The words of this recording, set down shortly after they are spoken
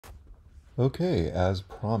Okay, as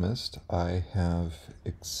promised, I have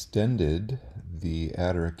extended the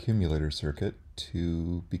adder-accumulator circuit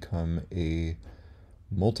to become a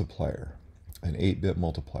multiplier, an 8-bit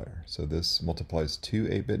multiplier. So this multiplies two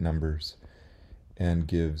 8-bit numbers and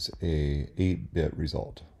gives a 8-bit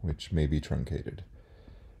result, which may be truncated.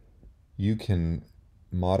 You can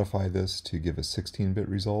modify this to give a 16-bit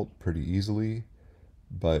result pretty easily,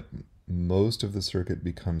 but most of the circuit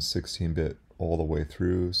becomes 16-bit all the way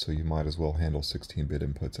through, so you might as well handle 16-bit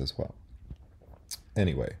inputs as well.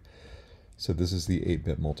 Anyway, so this is the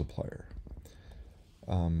 8-bit multiplier.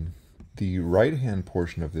 The right-hand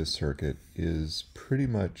portion of this circuit is pretty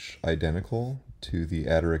much identical to the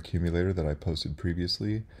adder-accumulator that I posted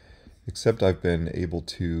previously, except I've been able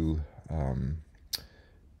to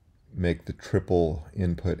make the triple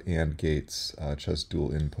input AND gates just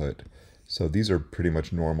dual input. So these are pretty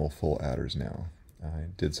much normal full adders now. I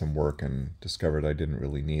did some work and discovered I didn't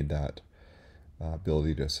really need that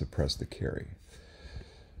ability to suppress the carry.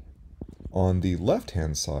 On the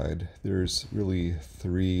left-hand side, there's really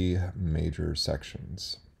three major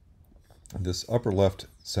sections. This upper left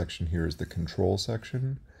section here is the control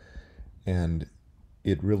section, and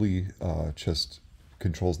it really just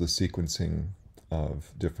controls the sequencing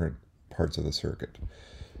of different parts of the circuit.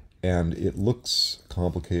 And it looks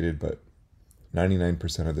complicated, but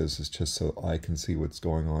 99% of this is just so I can see what's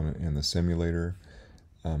going on in the simulator.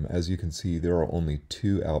 As you can see, there are only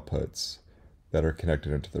two outputs that are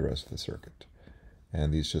connected into the rest of the circuit.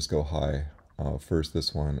 And these just go high. First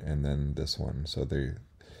this one and then this one, so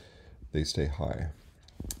they stay high.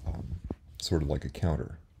 Sort of like a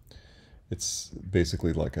counter. It's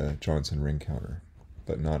basically like a Johnson ring counter,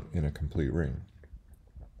 but not in a complete ring.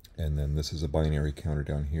 And then this is a binary counter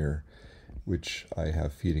down here, which I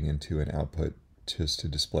have feeding into an output just to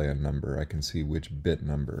display a number. I can see which bit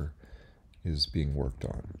number is being worked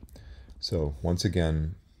on. So once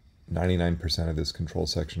again, 99% of this control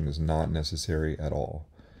section is not necessary at all.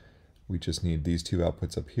 We just need these two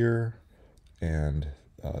outputs up here and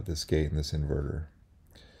this gate and this inverter.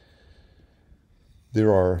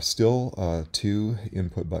 There are still two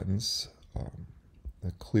input buttons.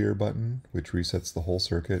 A clear button, which resets the whole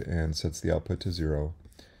circuit and sets the output to 0,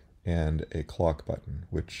 and a clock button,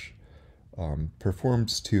 which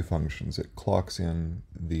performs two functions. It clocks in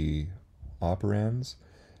the operands,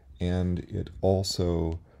 and it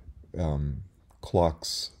also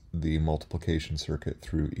clocks the multiplication circuit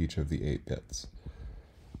through each of the 8 bits.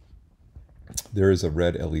 There is a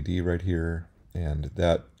red LED right here, and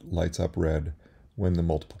that lights up red when the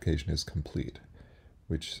multiplication is complete,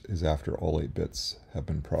 which is after all 8 bits have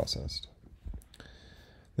been processed.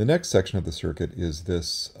 The next section of the circuit is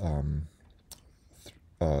this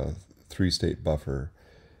three-state buffer,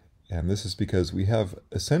 and this is because we have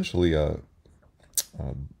essentially a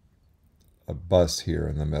bus here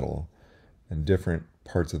in the middle, and different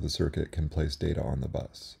parts of the circuit can place data on the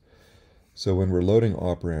bus. So when we're loading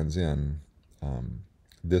operands in,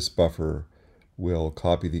 this buffer will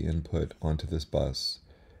copy the input onto this bus,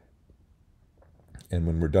 and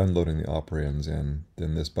when we're done loading the operands in,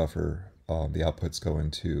 then this buffer, the outputs go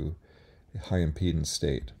into a high impedance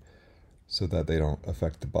state so that they don't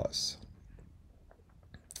affect the bus.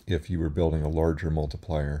 If you were building a larger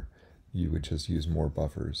multiplier, you would just use more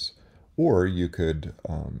buffers. Or you could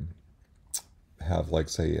have, like,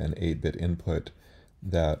 say, an 8-bit input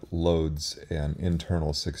that loads an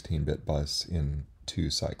internal 16-bit bus in 2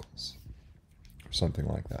 cycles, or something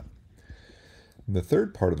like that. The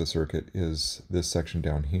third part of the circuit is this section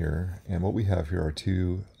down here, and what we have here are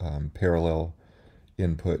two parallel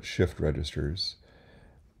input shift registers.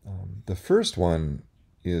 The first one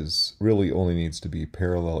is really only needs to be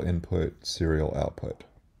parallel input, serial output,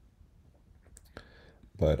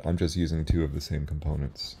 but I'm just using two of the same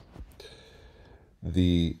components.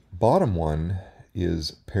 The bottom one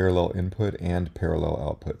is parallel input and parallel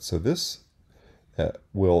output, so this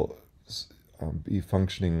will be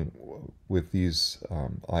functioning with these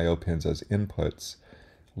I/O pins as inputs,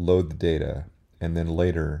 load the data, and then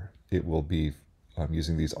later it will be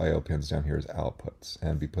using these I/O pins down here as outputs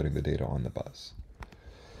and be putting the data on the bus.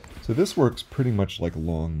 So this works pretty much like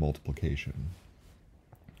long multiplication.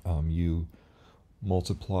 You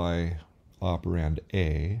multiply operand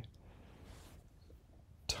A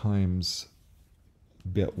times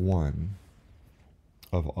bit 1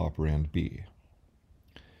 of operand B.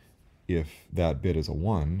 If that bit is a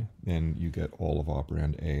 1, then you get all of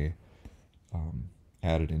operand A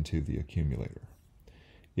added into the accumulator.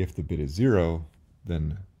 If the bit is 0,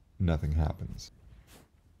 then nothing happens.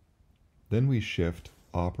 Then we shift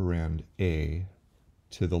operand A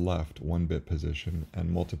to the left 1-bit position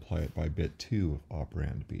and multiply it by bit 2 of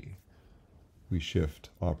operand B. we shift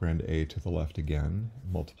operand A to the left again,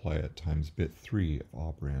 multiply it times bit 3 of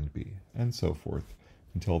operand B, and so forth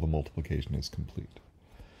until the multiplication is complete.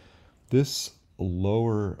 This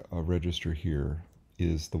lower register here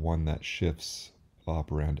is the one that shifts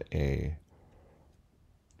operand A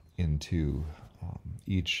into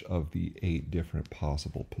each of the 8 different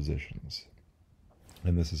possible positions.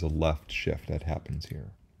 And this is a left shift that happens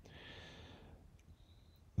here.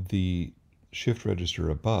 The shift register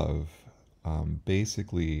above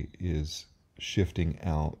basically is shifting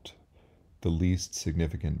out the least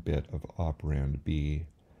significant bit of operand B,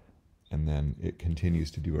 and then it continues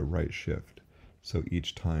to do a right shift. So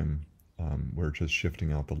each time we're just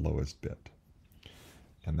shifting out the lowest bit.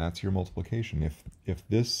 And that's your multiplication. If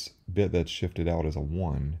this bit that's shifted out is a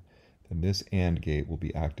 1, then this AND gate will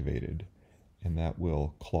be activated, and that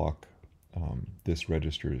will clock this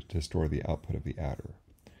register to store the output of the adder.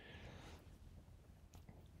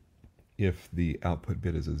 If the output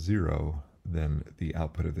bit is a 0, then the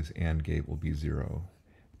output of this AND gate will be 0,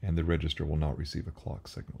 and the register will not receive a clock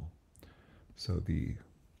signal. So the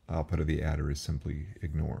output of the adder is simply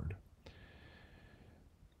ignored.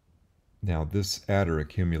 Now this adder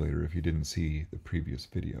accumulator, if you didn't see the previous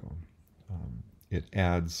video, it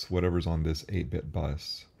adds whatever's on this 8-bit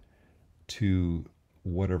bus to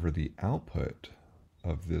whatever the output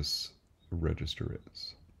of this register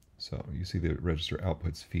is. So you see the register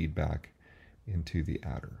outputs feedback into the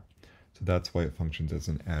adder. So that's why it functions as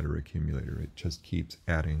an adder accumulator. It just keeps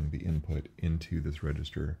adding the input into this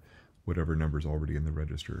register. Whatever number's already in the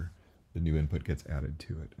register, the new input gets added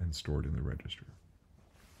to it and stored in the register.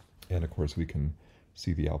 And of course we can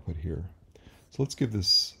see the output here. So let's give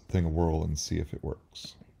this thing a whirl and see if it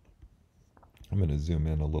works. I'm going to zoom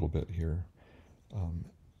in a little bit here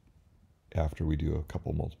after we do a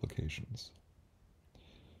couple multiplications.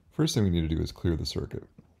 First thing we need to do is clear the circuit.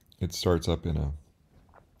 It starts up in a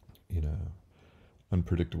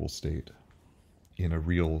unpredictable state. In a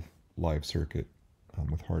real live circuit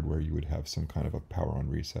with hardware, you would have some kind of a power on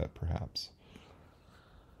reset perhaps.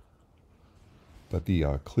 But the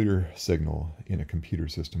clear signal in a computer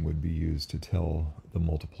system would be used to tell the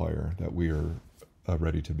multiplier that we are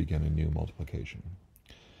ready to begin a new multiplication.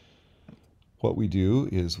 What we do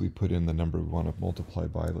is we put in the number we want to multiply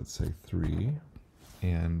by, let's say 3,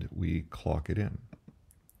 and we clock it in.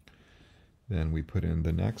 Then we put in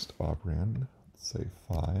the next operand, let's say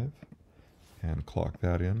 5, and clock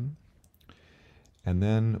that in. And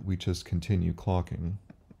then we just continue clocking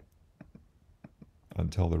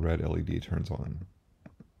until the red LED turns on.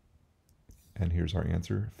 And here's our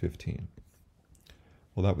answer, 15.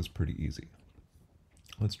 Well, that was pretty easy.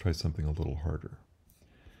 Let's try something a little harder.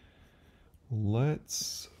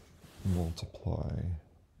 Let's multiply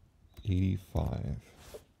 85.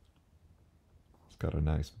 It's got a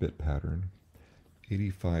nice bit pattern.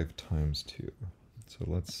 85 times 2. So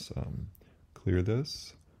let's clear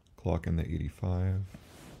this, clock in the 85,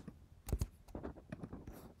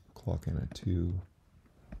 clock in a 2,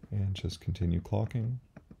 and just continue clocking.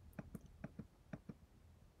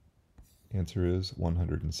 Answer is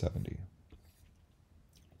 170.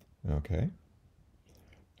 Okay.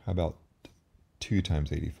 How about 2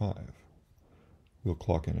 times 85? We'll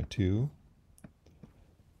clock in a 2,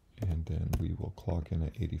 and then we will clock in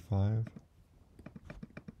at 85.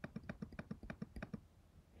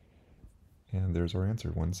 And there's our answer,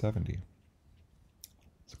 170.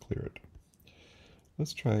 Let's clear it.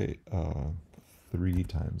 Let's try 3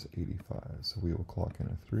 times 85. So we will clock in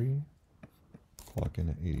a 3, clock in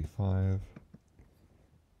at 85.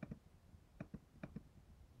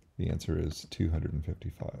 The answer is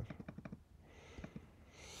 255.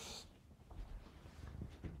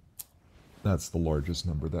 That's the largest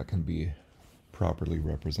number that can be properly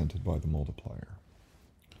represented by the multiplier.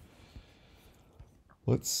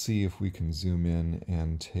 Let's see if we can zoom in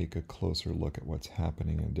and take a closer look at what's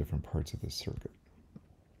happening in different parts of this circuit.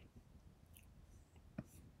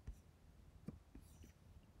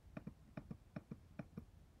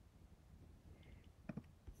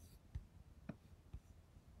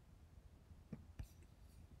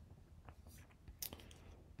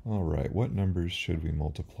 All right, what numbers should we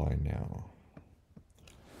multiply now?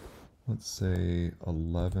 Let's say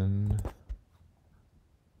 11.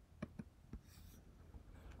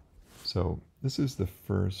 So this is the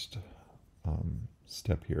first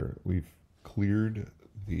step here. We've cleared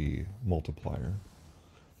the multiplier.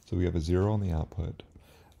 So we have a 0 on the output.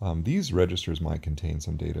 These registers might contain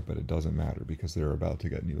some data, but it doesn't matter because they're about to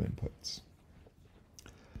get new inputs.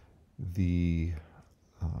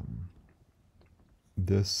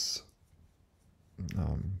 This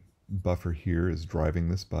buffer here is driving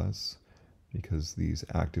this bus because these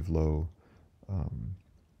active low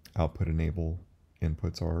output enable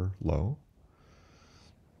inputs are low.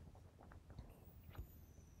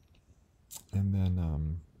 And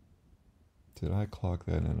then, did I clock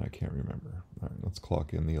that in? I can't remember. All right, let's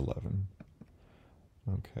clock in the 11.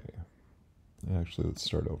 Okay. Actually, let's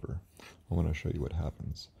start over. I want to show you what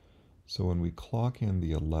happens. So when we clock in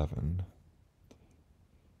the 11,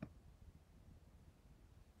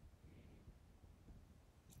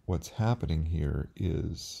 what's happening here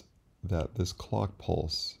is that this clock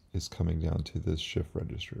pulse is coming down to this shift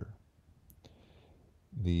register.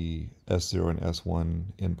 The S0 and S1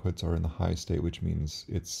 inputs are in the high state, which means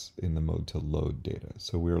it's in the mode to load data.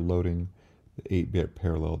 So we're loading the 8-bit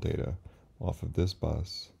parallel data off of this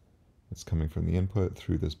bus. It's coming from the input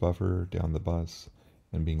through this buffer, down the bus,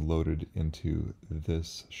 and being loaded into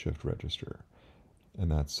this shift register.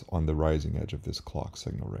 And that's on the rising edge of this clock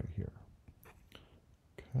signal right here.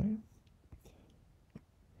 Okay.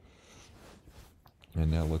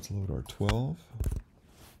 And now let's load our 12.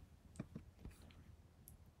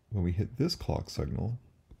 When we hit this clock signal,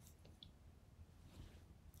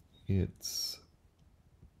 it's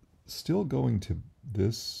still going to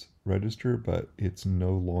this register, but it's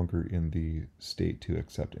no longer in the state to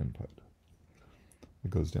accept input.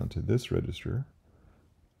 It goes down to this register,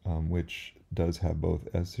 which does have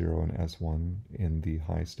both S0 and S1 in the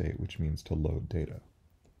high state, which means to load data.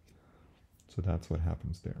 So that's what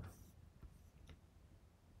happens there.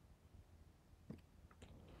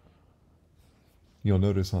 You'll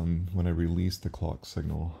notice when I release the clock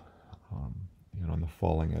signal, on the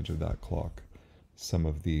falling edge of that clock, some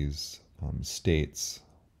of these states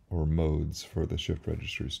or modes for the shift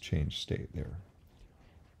registers change state there.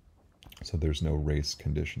 So there's no race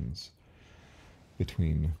conditions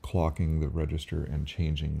between clocking the register and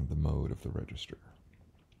changing the mode of the register.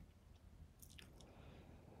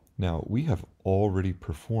 Now, we have already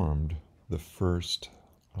performed the first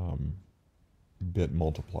bit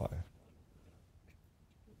multiply.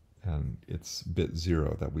 And it's bit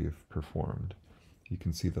 0 that we've performed. You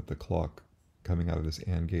can see that the clock coming out of this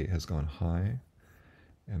AND gate has gone high,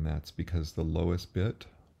 and that's because the lowest bit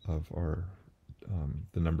of our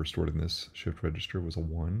the number stored in this shift register was a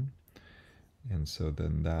 1, and so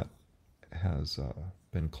then that has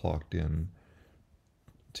been clocked in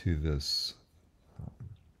to this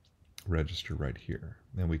register right here,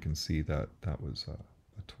 and we can see that that was a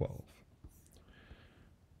 12.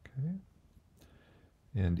 Okay.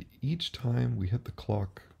 And each time we hit the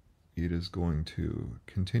clock, it is going to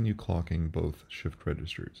continue clocking both shift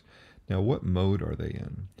registers. Now, what mode are they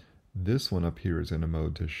in? This one up here is in a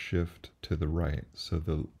mode to shift to the right, so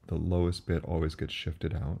the lowest bit always gets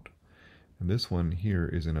shifted out. And this one here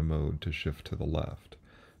is in a mode to shift to the left.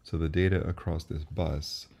 So the data across this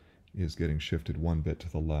bus is getting shifted one bit to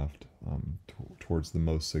the left towards the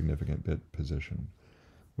most significant bit position,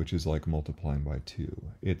 which is like multiplying by 2.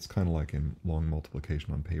 It's kind of like in long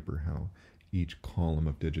multiplication on paper, how each column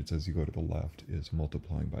of digits as you go to the left is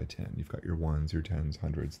multiplying by 10. You've got your ones, your tens,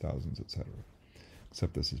 hundreds, thousands, etc.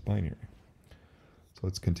 Except this is binary. So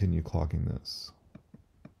let's continue clocking this.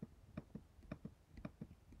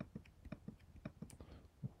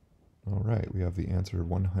 All right, we have the answer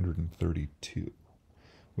 132,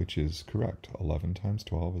 which is correct. 11 times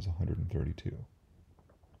 12 is 132.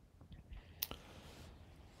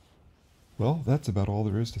 Well, that's about all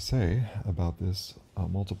there is to say about this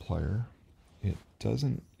multiplier. It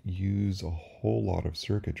doesn't use a whole lot of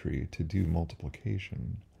circuitry to do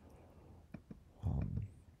multiplication.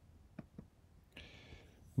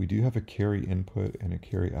 We do have a carry input and a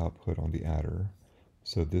carry output on the adder,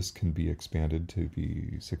 so this can be expanded to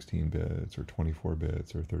be 16 bits or 24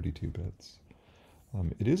 bits or 32 bits.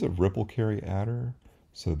 It is a ripple carry adder,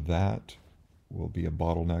 so that will be a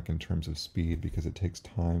bottleneck in terms of speed because it takes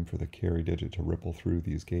time for the carry digit to ripple through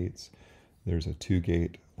these gates. There's a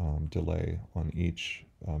 2-gate delay on each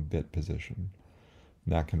bit position.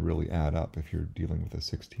 And that can really add up if you're dealing with a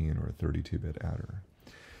 16 or a 32-bit adder.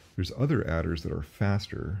 There's other adders that are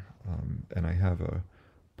faster, and I have a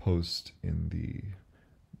post in the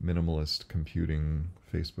Minimalist Computing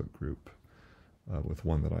Facebook group with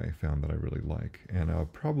one that I found that I really like. And I'll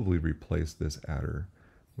probably replace this adder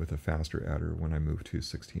with a faster adder when I move to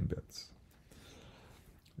 16 bits.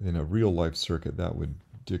 In a real-life circuit, that would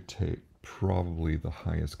dictate probably the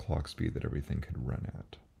highest clock speed that everything could run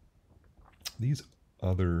at. These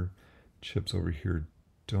other chips over here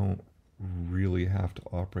don't really have to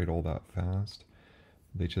operate all that fast.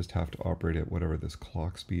 They just have to operate at whatever this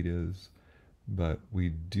clock speed is. But we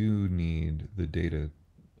do need the data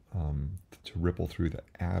to ripple through the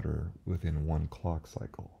adder within one clock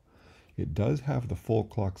cycle. It does have the full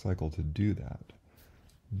clock cycle to do that,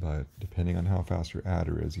 but depending on how fast your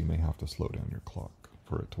adder is, you may have to slow down your clock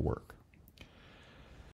for it to work.